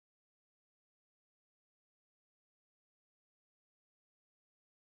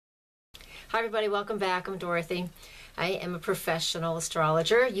Hi everybody, welcome back. I'm Dorothy. I am a professional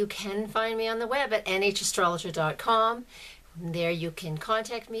astrologer. You can find me on the web at nhastrologer.com. There you can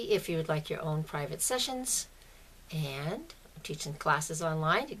contact me if you would like your own private sessions. And I'm teaching classes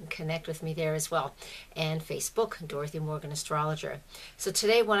online. You can connect with me there as well. And Facebook, Dorothy Morgan Astrologer. So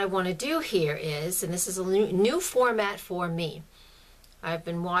today what I want to do here is, and this is a new format for me. I've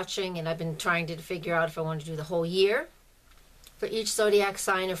been watching and I've been trying to figure out if I want to do the whole year for each zodiac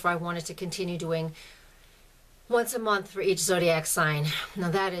sign, or if I wanted to continue doing once a month for each zodiac sign.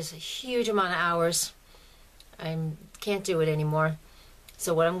 Now that is a huge amount of hours. I can't do it anymore.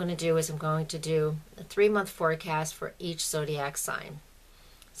 So what I'm going to do is I'm going to do a 3-month forecast for each zodiac sign.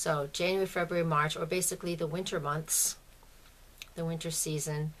 So January, February, March, or basically the winter months, the winter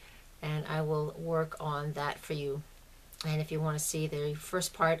season, and I will work on that for you. And if you want to see the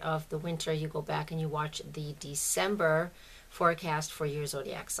first part of the winter, you go back and you watch the December forecast for your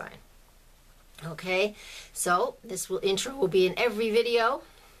zodiac sign. Okay, so this intro will be in every video,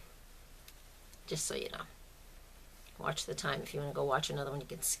 just so you know. Watch the time. If you want to go watch another one, you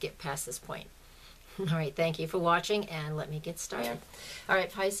can skip past this point. All right, thank you for watching, and let me get started. All right,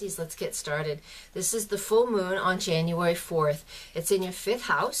 Pisces, let's get started. This is the full moon on January 4th. It's in your 5th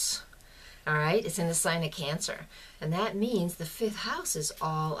house. All right, it's in the sign of Cancer. And that means the 5th house is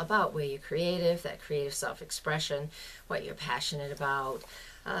all about where you're creative, that creative self-expression, what you're passionate about.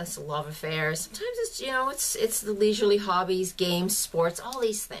 It's love affairs. Sometimes it's, it's the leisurely hobbies, games, sports, all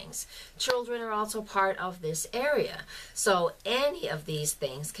these things. Children are also part of this area. So any of these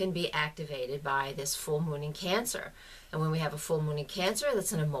things can be activated by this full moon in Cancer. And when we have a full moon in Cancer,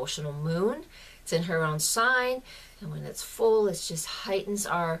 that's an emotional moon. It's in her own sign. And when it's full, it just heightens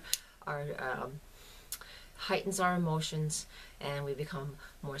our emotions, and we become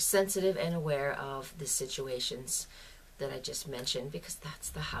more sensitive and aware of the situations that I just mentioned, because that's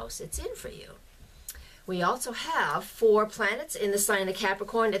the house it's in for you. We also have 4 planets in the sign of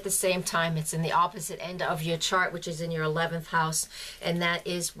Capricorn at the same time. It's in the opposite end of your chart, which is in your 11th house, and that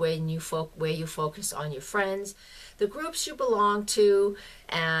is when where you focus on your friends, the groups you belong to,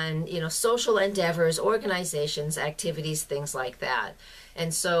 and social endeavors, organizations, activities, things like that.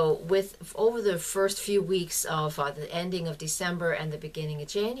 And so over the first few weeks of the ending of December and the beginning of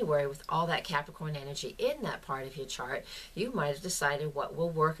January, with all that Capricorn energy in that part of your chart, you might have decided what will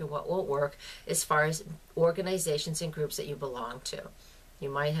work and what won't work as far as organizations and groups that you belong to. You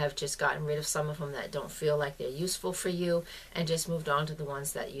might have just gotten rid of some of them that don't feel like they're useful for you, and just moved on to the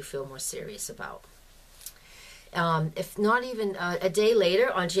ones that you feel more serious about. If not even a day later,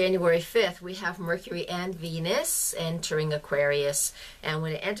 on January 5th, we have Mercury and Venus entering Aquarius. And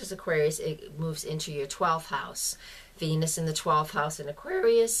when it enters Aquarius, it moves into your 12th house. Venus in the 12th house in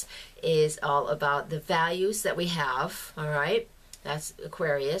Aquarius is all about the values that we have, all right? That's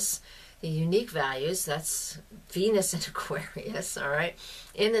Aquarius. The unique values, that's Venus in Aquarius, all right?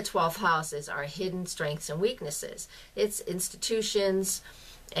 In the 12th house is our hidden strengths and weaknesses. It's institutions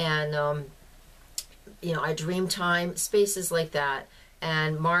and our dream time, spaces like that.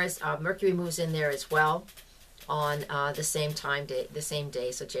 And Mercury moves in there as well on the same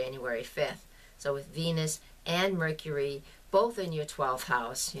day, so January 5th. So with Venus and Mercury both in your 12th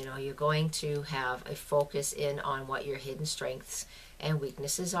house, you're going to have a focus in on what your hidden strengths and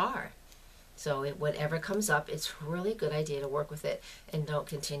weaknesses are. So whatever comes up, it's a really good idea to work with it, and don't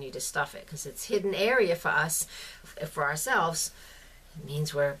continue to stuff it, because it's hidden area for us, for ourselves. It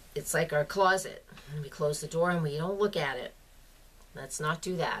means it's like our closet. We close the door and we don't look at it. Let's not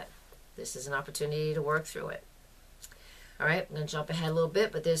do that. This is an opportunity to work through it. All right, I'm going to jump ahead a little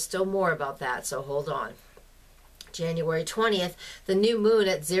bit, but there's still more about that, so hold on. January 20th, the new moon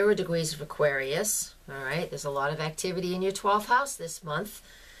at 0 degrees of Aquarius. All right, there's a lot of activity in your 12th house this month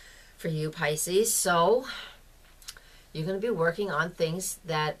for you, Pisces. So you're going to be working on things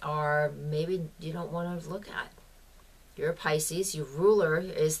that are maybe you don't want to look at. You're a Pisces, your ruler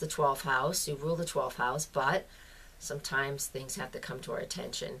is the 12th house, you rule the 12th house, but sometimes things have to come to our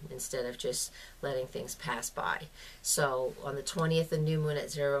attention instead of just letting things pass by. So on the 20th, the new moon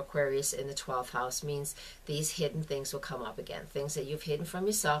at 0 Aquarius in the 12th house means these hidden things will come up again. Things that you've hidden from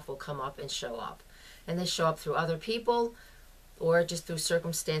yourself will come up and show up. And they show up through other people or just through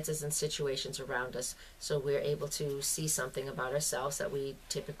circumstances and situations around us. So we're able to see something about ourselves that we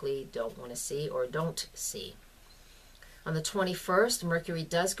typically don't want to see or don't see. On the 21st, Mercury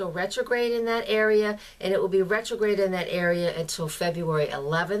does go retrograde in that area, and it will be retrograde in that area until February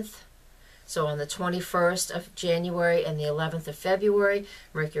 11th. So on the 21st of January and the 11th of February,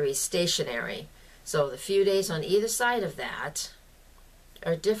 Mercury is stationary. So the few days on either side of that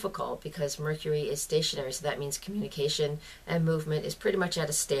are difficult because Mercury is stationary, so that means communication and movement is pretty much at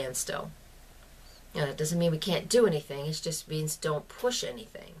a standstill. It doesn't mean we can't do anything. It just means don't push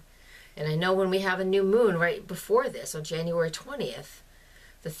anything. And I know when we have a new moon right before this on January 20th,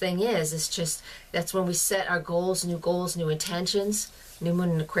 the thing is, it's just, that's when we set our goals, new intentions. New moon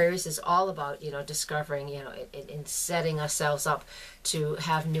in Aquarius is all about, discovering, in setting ourselves up to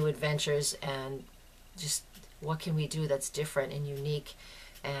have new adventures, and just what can we do that's different and unique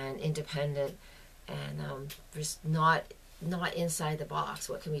and independent, and just not inside the box.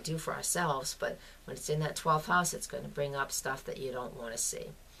 What can we do for ourselves? But when it's in that 12th house, it's going to bring up stuff that you don't want to see.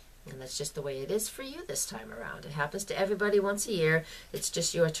 And that's just the way it is for you this time around. It happens to everybody once a year. It's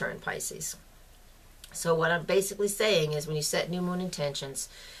just your turn, Pisces. So what I'm basically saying is, when you set new moon intentions,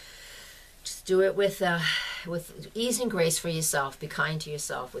 just do it with ease and grace for yourself. Be kind to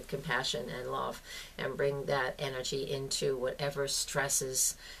yourself with compassion and love, and bring that energy into whatever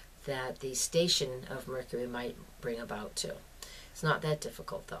stresses that the station of Mercury might bring about too. It's not that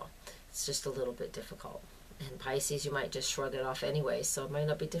difficult though. It's just a little bit difficult. And Pisces, you might just shrug it off anyway, so it might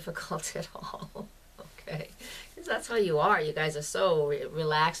not be difficult at all. Okay, because that's how you are. You guys are so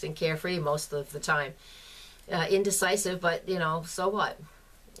relaxed and carefree most of the time. Indecisive, but so what?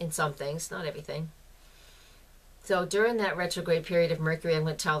 In some things, not everything. So during that retrograde period of Mercury, I'm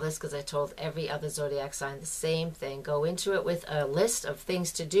going to tell this because I told every other zodiac sign the same thing. Go into it with a list of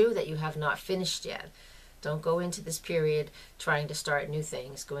things to do that you have not finished yet. Don't go into this period trying to start new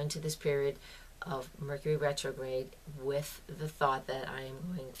things. Go into this period of Mercury retrograde with the thought that I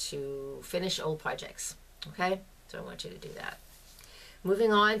am going to finish old projects. Okay? So I want you to do that.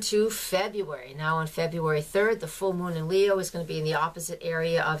 Moving on to February. Now on February 3rd, the full moon in Leo is going to be in the opposite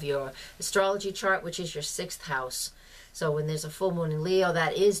area of your astrology chart, which is your 6th house. So when there's a full moon in Leo,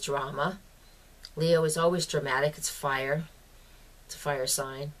 that is drama. Leo is always dramatic. It's fire. It's a fire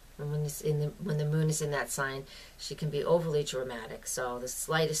sign. And when the moon is in that sign, she can be overly dramatic. So the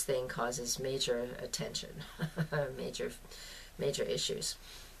slightest thing causes major attention, major issues.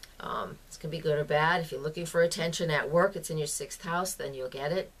 This can be good or bad. If you're looking for attention at work, it's in your 6th house, then you'll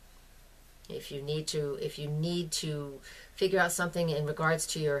get it. If you need to figure out something in regards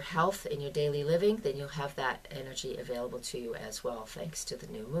to your health in your daily living, then you'll have that energy available to you as well, thanks to the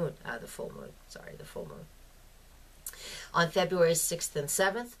new moon, the full moon. On February 6th and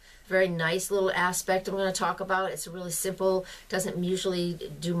 7th, very nice little aspect I'm going to talk about. It's really simple, doesn't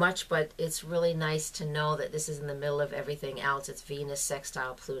usually do much, but it's really nice to know that this is in the middle of everything else. It's Venus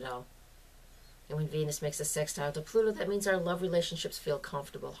sextile Pluto. And when Venus makes a sextile to Pluto, that means our love relationships feel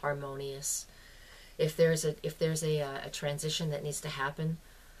comfortable, harmonious. If there's a transition that needs to happen,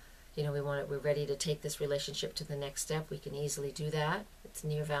 we're ready to take this relationship to the next step, we can easily do that. It's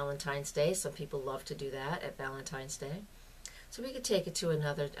near Valentine's Day. Some people love to do that at Valentine's Day. So we could take it to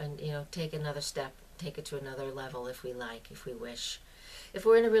another, take another step, take it to another level if we like, if we wish. If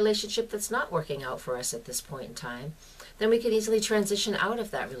we're in a relationship that's not working out for us at this point in time, then we can easily transition out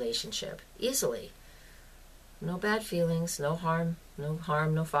of that relationship, easily. No bad feelings, no harm, no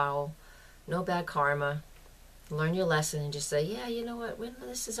foul, no bad karma. Learn your lesson and just say, yeah, you know what,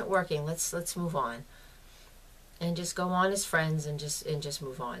 this isn't working, let's move on. And just go on as friends and just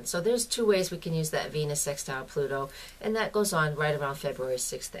move on. So there's 2 ways we can use that Venus sextile Pluto, and that goes on right around February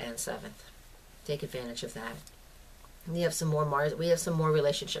 6th and 7th. Take advantage of that. And we have some more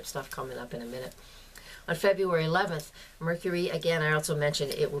relationship stuff coming up in a minute. On February 11th, Mercury, again, I also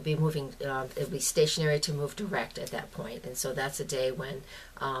mentioned it will be moving, it will be stationary to move direct at that point. And so that's a day when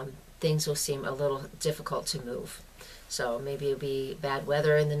things will seem a little difficult to move. So maybe it'll be bad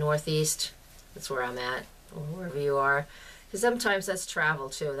weather in the Northeast. That's where I'm at, or wherever you are. Because sometimes that's travel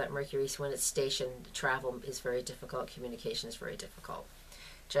too. That Mercury, when it's stationed, travel is very difficult. Communication is very difficult.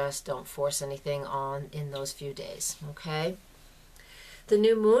 Just don't force anything on in those few days, okay? The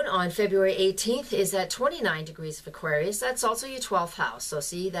new moon on February 18th is at 29 degrees of Aquarius. That's also your 12th house. So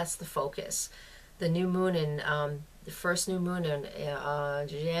see, that's the focus. The new moon in, the first new moon in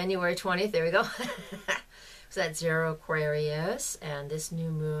January 20th, there we go. So that's 0 Aquarius. And this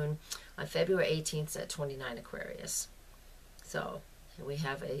new moon on February 18th is at 29 Aquarius. So we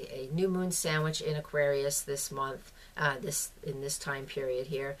have a new moon sandwich in Aquarius this month, in this time period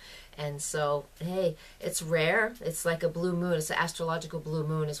here. And so, hey, it's rare. It's like a blue moon. It's an astrological blue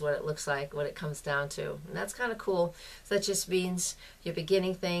moon is what it looks like, what it comes down to. And that's kind of cool. So that just means you're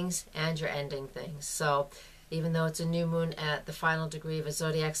beginning things and you're ending things. So even though it's a new moon at the final degree of a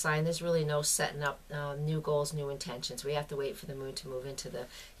zodiac sign, there's really no setting up new goals, new intentions. We have to wait for the moon to move into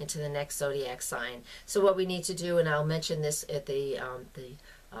the next zodiac sign. So what we need to do, and I'll mention this at the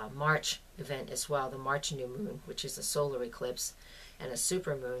March event as well, the March new moon, which is a solar eclipse and a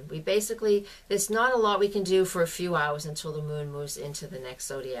super moon. There's not a lot we can do for a few hours until the moon moves into the next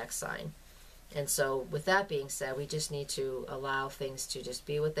zodiac sign. And so with that being said, we just need to allow things to just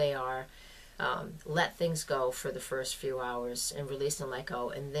be what they are. Let things go for the first few hours and release and let go,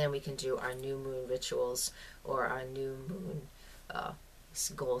 and then we can do our new moon rituals or our new moon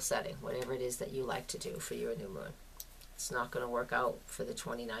goal setting, whatever it is that you like to do for your new moon. It's not going to work out for the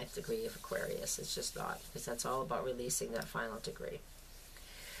 29th degree of Aquarius. It's just not, because that's all about releasing that final degree.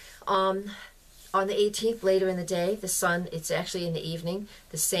 On the 18th, later in the day, the sun, it's actually in the evening,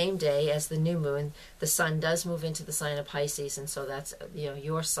 the same day as the new moon, the sun does move into the sign of Pisces, and so that's, you know,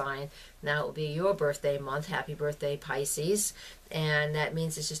 your sign. Now it will be your birthday month. Happy birthday, Pisces. And that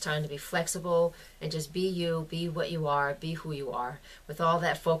means it's just time to be flexible and just be you, be what you are, be who you are. With all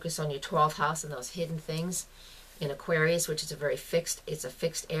that focus on your 12th house and those hidden things in Aquarius, which is a very fixed, it's a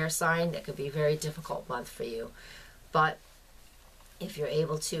fixed air sign, that could be a very difficult month for you. But if you're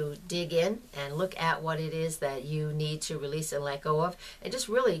able to dig in and look at what it is that you need to release and let go of, and just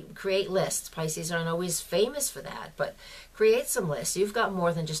really create lists. Pisces aren't always famous for that, but create some lists. You've got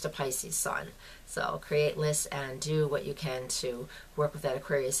more than just a Pisces sun. So create lists and do what you can to work with that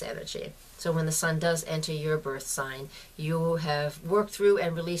Aquarius energy. So when the sun does enter your birth sign, you have worked through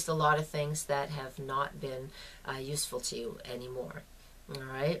and released a lot of things that have not been useful to you anymore. All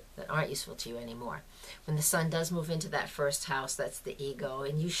right, that aren't useful to you anymore. When the sun does move into that first house, that's the ego,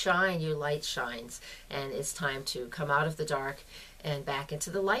 and you shine, your light shines, and it's time to come out of the dark and back into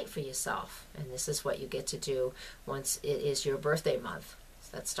the light for yourself. And this is what you get to do once it is your birthday month.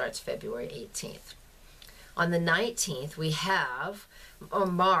 So that starts February 18th. On the 19th, we have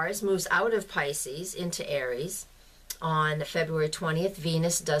Mars moves out of Pisces into Aries. On February 20th,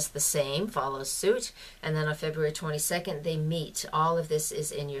 Venus does the same, follows suit. And then on February 22nd, they meet. All of this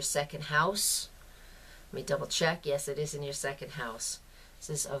is in your second house. Let me double check. Yes, it is in your second house. This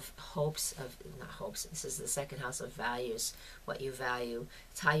is of hopes, of not hopes. This is the second house of values, what you value.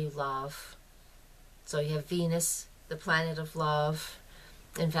 It's how you love. So you have Venus, the planet of love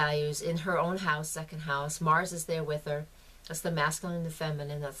and values, in her own house, second house. Mars is there with her. That's the masculine and the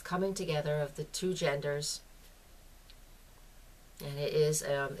feminine. That's coming together of the two genders. And it is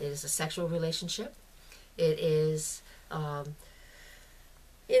a sexual relationship. It is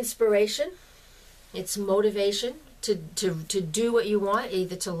inspiration. It's motivation to do what you want,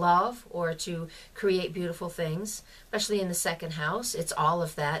 either to love or to create beautiful things, especially in the second house. It's all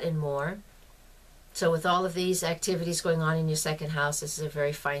of that and more. So with all of these activities going on in your second house, this is a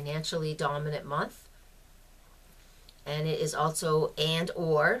very financially dominant month. And it is also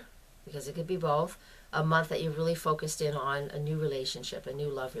or, because it could be both, a month that you're really focused in on a new relationship, a new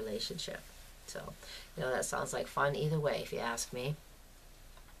love relationship. So, you know, that sounds like fun either way, if you ask me.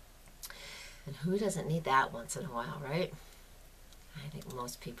 And who doesn't need that once in a while, right? I think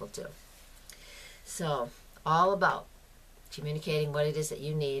most people do. So, all about communicating what it is that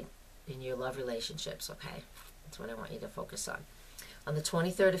you need in your love relationships, okay? That's what I want you to focus on. On the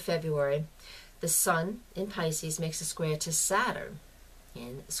 23rd of February, the sun in Pisces makes a square to Saturn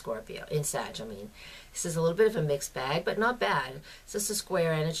in Scorpio, in Sag, I mean. This is a little bit of a mixed bag, but not bad. It's just a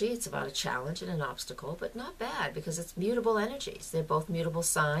square energy. It's about a challenge and an obstacle, but not bad because it's mutable energies. They're both mutable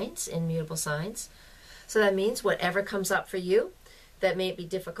signs, immutable signs. So that means whatever comes up for you that may be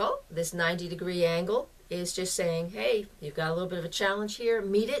difficult, this 90-degree angle is just saying, hey, you've got a little bit of a challenge here,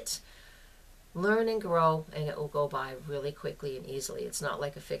 meet it, learn and grow, and it will go by really quickly and easily. It's not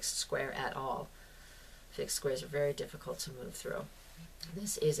like a fixed square at all. Fixed squares are very difficult to move through.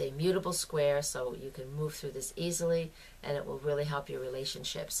 This is a mutable square, so you can move through this easily, and it will really help your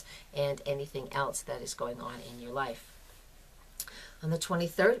relationships and anything else that is going on in your life. On the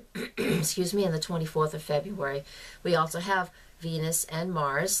 23rd, excuse me, and the 24th of February, we also have Venus and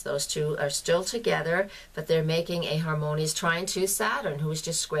Mars. Those two are still together, but they're making a harmonious trine to Saturn, who is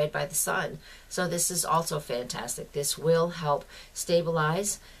just squared by the sun. So this is also fantastic. This will help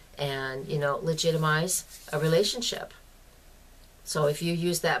stabilize and, you know, legitimize a relationship. So if you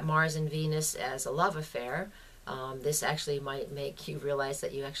use that Mars and Venus as a love affair, this actually might make you realize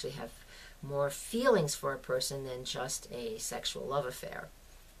that you actually have more feelings for a person than just a sexual love affair.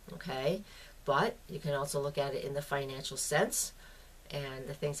 Okay? But you can also look at it in the financial sense, and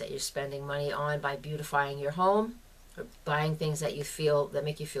the things that you're spending money on by beautifying your home, or buying things that you feel, that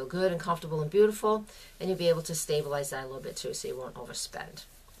make you feel good and comfortable and beautiful, and you'll be able to stabilize that a little bit too, so you won't overspend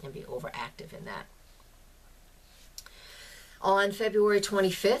and be overactive in that. On February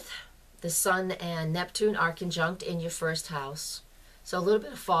 25th, the Sun and Neptune are conjunct in your first house. So a little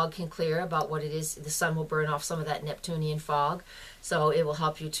bit of fog can clear about what it is. The Sun will burn off some of that Neptunian fog. So it will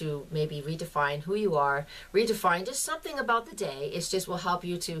help you to maybe redefine who you are, redefine just something about the day. It just will help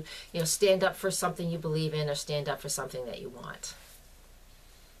you to, you know, stand up for something you believe in or stand up for something that you want.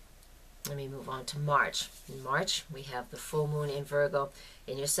 Let me move on to March. In March, we have the full moon in Virgo.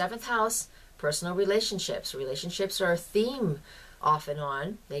 In your 7th house, personal relationships. Relationships are a theme off and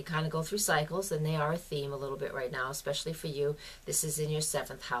on. They kind of go through cycles, and they are a theme a little bit right now, especially for you. This is in your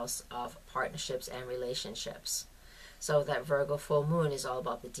 7th house of partnerships and relationships. So that Virgo full moon is all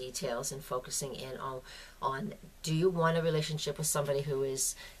about the details and focusing in on do you want a relationship with somebody who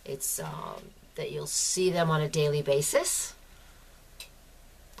is, that you'll see them on a daily basis?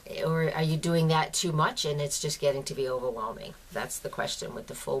 Or are you doing that too much and it's just getting to be overwhelming? That's the question with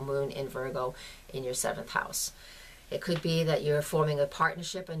the full moon in Virgo in your 7th house. It could be that you're forming a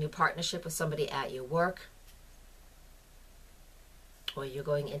partnership, a new partnership with somebody at your work, or you're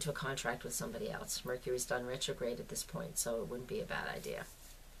going into a contract with somebody else. Mercury's done retrograde at this point, so it wouldn't be a bad idea.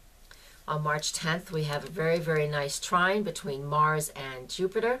 On March 10th, we have a very, very nice trine between Mars and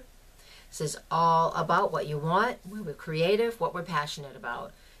Jupiter. This is all about what you want, where we're creative, what we're passionate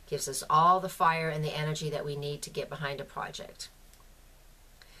about. Gives us all the fire and the energy that we need to get behind a project.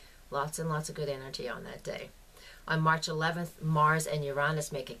 Lots and lots of good energy on that day. On March 11th, Mars and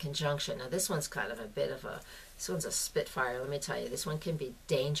Uranus make a conjunction. Now this one's kind of a bit of this one's a spitfire, let me tell you. This one can be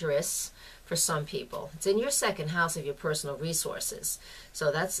dangerous for some people. It's in your 2nd house of your personal resources.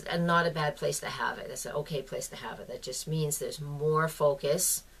 So that's not a bad place to have it. It's an okay place to have it. That just means there's more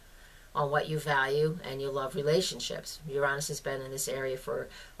focus on what you value and you love relationships. Uranus has been in this area for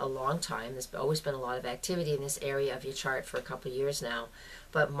a long time. There's always been a lot of activity in this area of your chart for a couple of years now.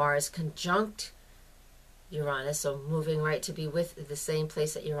 But Mars conjunct Uranus, so moving right to be with the same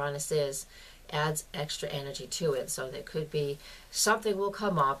place that Uranus is, adds extra energy to it. So there could be something will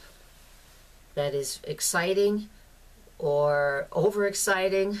come up that is exciting or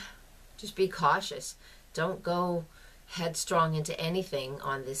overexciting. Just be cautious. Don't go headstrong into anything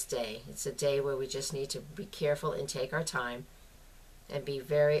on this day. It's a day where we just need to be careful and take our time and be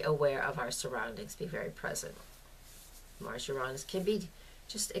very aware of our surroundings, be very present. Mars Uranus can be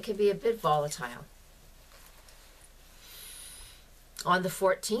it can be a bit volatile. On the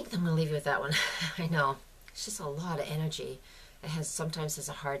 14th, I'm going to leave you with that one. I know, it's just a lot of energy. It sometimes has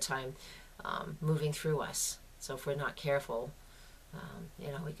a hard time moving through us. So if we're not careful,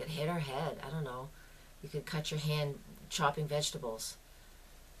 we could hit our head. I don't know. You could cut your hand chopping vegetables,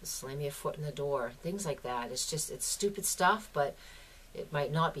 slam your foot in the door, things like that. It's stupid stuff, but it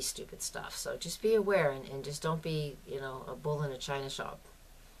might not be stupid stuff. So just be aware and just don't be, a bull in a china shop.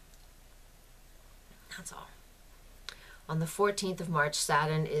 That's all. On the 14th of March,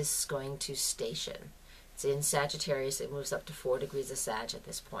 Saturn is going to station. It's in Sagittarius. It moves up to 4 degrees of Sag at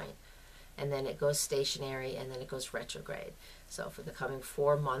this point. And then it goes stationary, and then it goes retrograde. So for the coming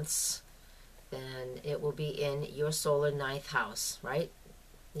 4 months, then it will be in your solar 9th house, right?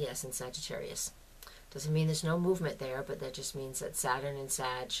 Yes, in Sagittarius. Doesn't mean there's no movement there, but that just means that Saturn and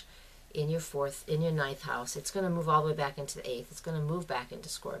Sag in your 9th house, it's going to move all the way back into the 8th. It's going to move back into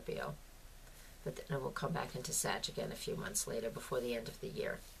Scorpio. But then it will come back into Sag again a few months later before the end of the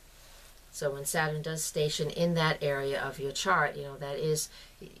year. So when Saturn does station in that area of your chart, that is,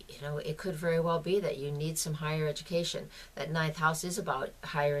 it could very well be that you need some higher education. That 9th house is about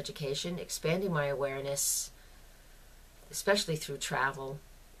higher education, expanding my awareness, especially through travel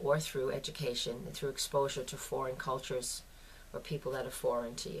or through education and through exposure to foreign cultures or people that are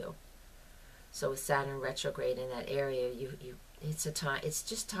foreign to you. So with Saturn retrograde in that area, it's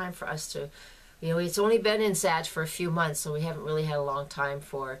just time for us to, it's only been in Sag for a few months, so we haven't really had a long time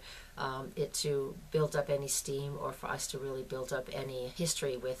for it to build up any steam or for us to really build up any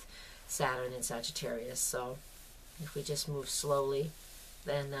history with Saturn and Sagittarius. So if we just move slowly,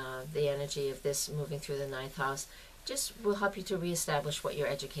 then the energy of this moving through the 9th house just will help you to reestablish what your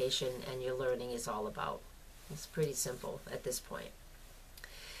education and your learning is all about. It's pretty simple at this point.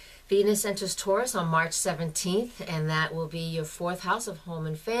 Venus enters Taurus on March 17th, and that will be your 4th house of home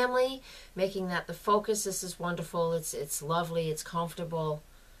and family, making that the focus. This is wonderful. It's lovely. It's comfortable.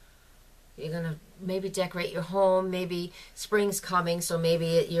 You're going to maybe decorate your home. Maybe spring's coming, so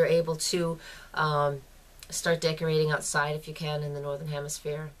maybe you're able to start decorating outside if you can in the Northern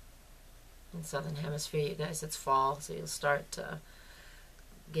Hemisphere. In Southern Hemisphere, you guys, it's fall, so you'll start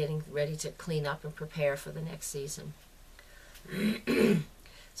getting ready to clean up and prepare for the next season.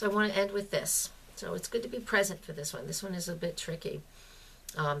 So I want to end with this. So it's good to be present for this one. This one is a bit tricky.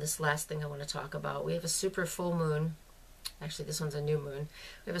 This last thing I want to talk about. We have a super full moon. Actually, this one's a new moon.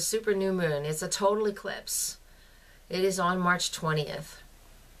 We have a super new moon. It's a total eclipse. It is on March 20th.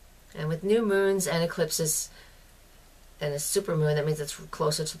 And with new moons and eclipses and a super moon, that means it's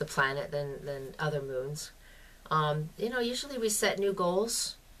closer to the planet than other moons. Usually we set new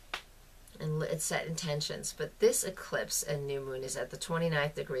goals and it's set intentions. But this eclipse and new moon is at the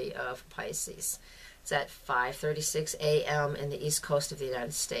 29th degree of Pisces. It's at 5:36 a.m. in the east coast of the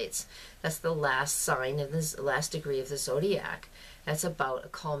United States. That's the last sign of this last degree of the zodiac. That's about a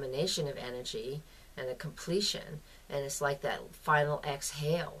culmination of energy and a completion, and it's like that final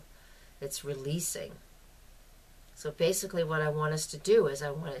exhale. It's releasing. So basically what I want us to do is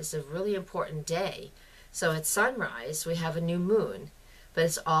it's a really important day. So at sunrise we have a new moon, but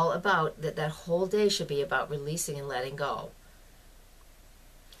it's all about that whole day should be about releasing and letting go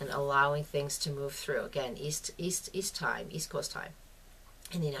and allowing things to move through. Again, East Coast time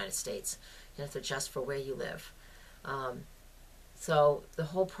in the United States. You have to adjust for where you live. So the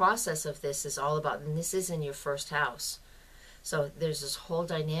whole process of this is all about, and this is in your first house. So there's this whole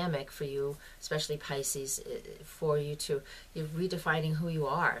dynamic for you, especially Pisces, for you to, you're redefining who you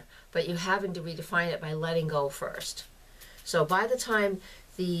are, but you're having to redefine it by letting go first. So by the time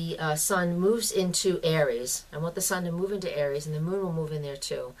the sun moves into Aries, I want the sun to move into Aries, and the moon will move in there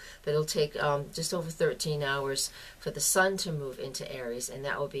too, but it'll take just over 13 hours for the sun to move into Aries, and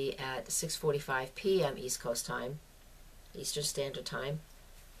that will be at 6:45 p.m. East Coast time, Eastern Standard Time.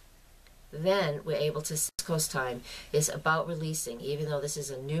 Then we're able to, East Coast time is about releasing, even though this is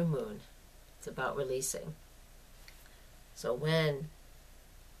a new moon, it's about releasing. So when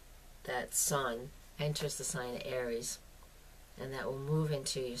that sun enters the sign of Aries, and that will move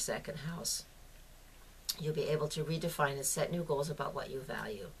into your second house, you'll be able to redefine and set new goals about what you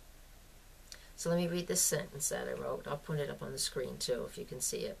value. So let me read this sentence that I wrote. I'll put it up on the screen too if you can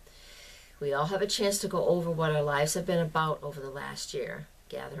see it. We all have a chance to go over what our lives have been about over the last year,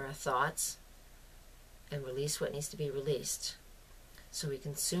 gather our thoughts, and release what needs to be released, so we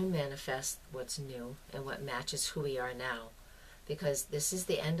can soon manifest what's new and what matches who we are now. Because this is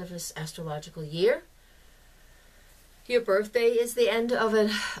the end of this astrological year. Your birthday is the end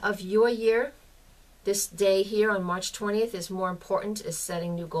of your year. This day here on March 20th is more important, is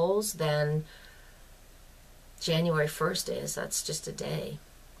setting new goals, than January 1st is. That's just a day.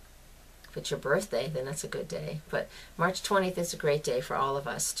 If it's your birthday, then that's a good day. But March 20th is a great day for all of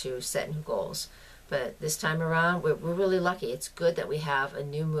us to set new goals. But this time around, we're really lucky. It's good that we have a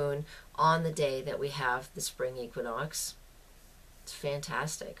new moon on the day that we have the spring equinox. It's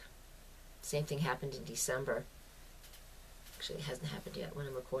fantastic. Same thing happened in December. Actually, it hasn't happened yet when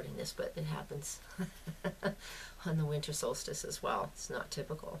I'm recording this, but it happens on the winter solstice as well. It's not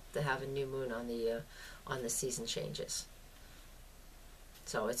typical to have a new moon on the season changes.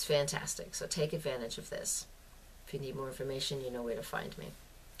 So it's fantastic. So take advantage of this. If you need more information, you know where to find me.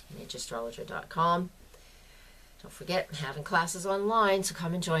 NHAstrologer.com. Don't forget, I'm having classes online, so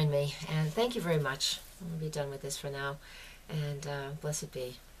come and join me. And thank you very much. I'm going to be done with this for now. And blessed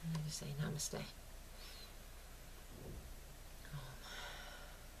be. I'm going to say namaste.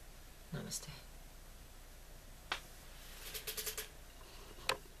 Namaste.